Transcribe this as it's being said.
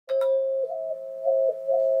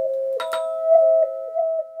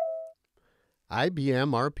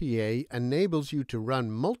IBM RPA enables you to run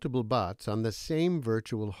multiple bots on the same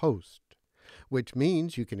virtual host, which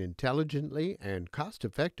means you can intelligently and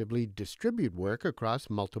cost-effectively distribute work across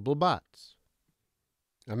multiple bots.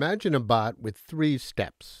 Imagine a bot with 3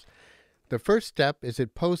 steps. The first step is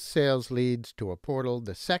it posts sales leads to a portal.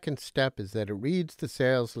 The second step is that it reads the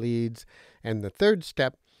sales leads. And the third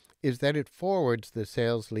step is that it forwards the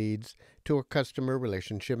sales leads to a customer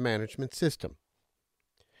relationship management system.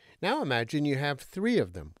 Now imagine you have 3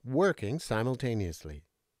 of them working simultaneously.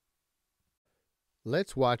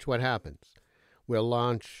 Let's watch what happens. We'll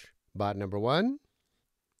launch bot number 1,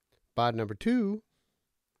 bot number 2,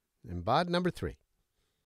 and bot number 3.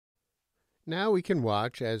 Now we can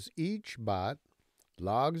watch as each bot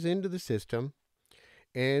logs into the system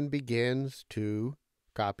and begins to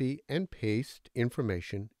copy and paste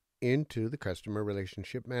information into the customer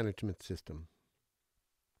relationship management system.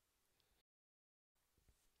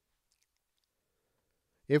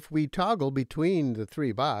 If we toggle between the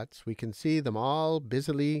 3 bots, we can see them all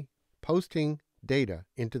busily posting data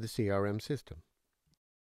into the CRM system.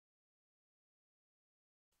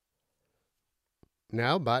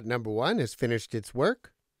 Now bot number 1 has finished its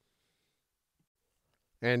work,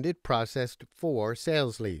 and it processed 4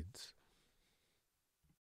 sales leads.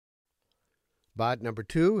 Bot number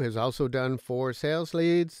 2 has also done 4 sales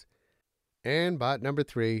leads, and bot number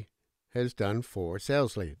 3 has done 4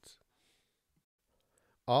 sales leads,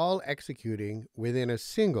 all executing within a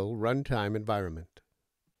single runtime environment.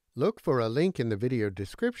 Look for a link in the video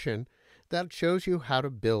description that shows you how to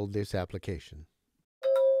build this application.